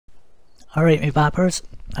Alright, me bappers.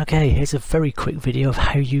 Okay, here's a very quick video of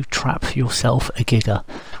how you trap yourself a Giga.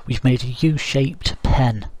 We've made a U-shaped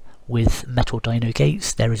pen with metal dino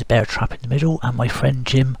gates. There is a bear trap in the middle, and my friend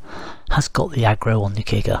Jim has got the aggro on the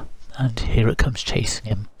Giga. And here it comes chasing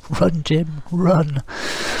him. Run, Jim, run!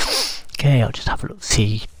 Okay, I'll just have a look.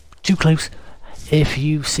 See, too close. If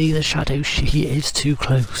you see the shadow, she is too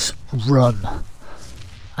close. Run.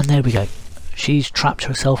 And there we go. She's trapped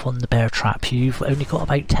herself on the bear trap. You've only got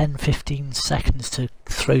about 10-15 seconds to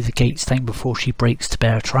throw the gates down before she breaks the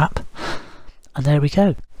bear trap. And there we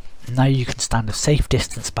go. Now you can stand a safe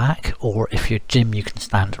distance back, or if you're Jim you can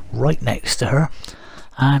stand right next to her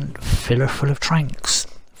and fill her full of tranks.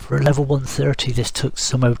 For a level 130 this took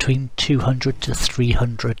somewhere between 200 to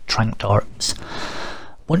 300 trank darts.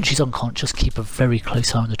 Once she's unconscious, keep a very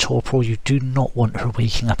close eye on the torpor. You do not want her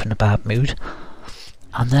waking up in a bad mood.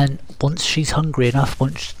 And then once she's hungry enough,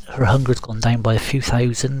 once her hunger's gone down by a few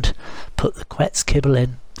thousand, put the Quetz kibble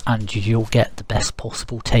in and you'll get the best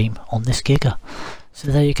possible tame on this Giga.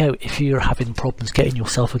 So there you go. If you're having problems getting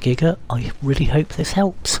yourself a Giga, I really hope this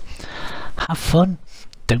helps. Have fun,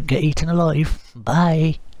 don't get eaten alive.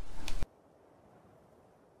 Bye.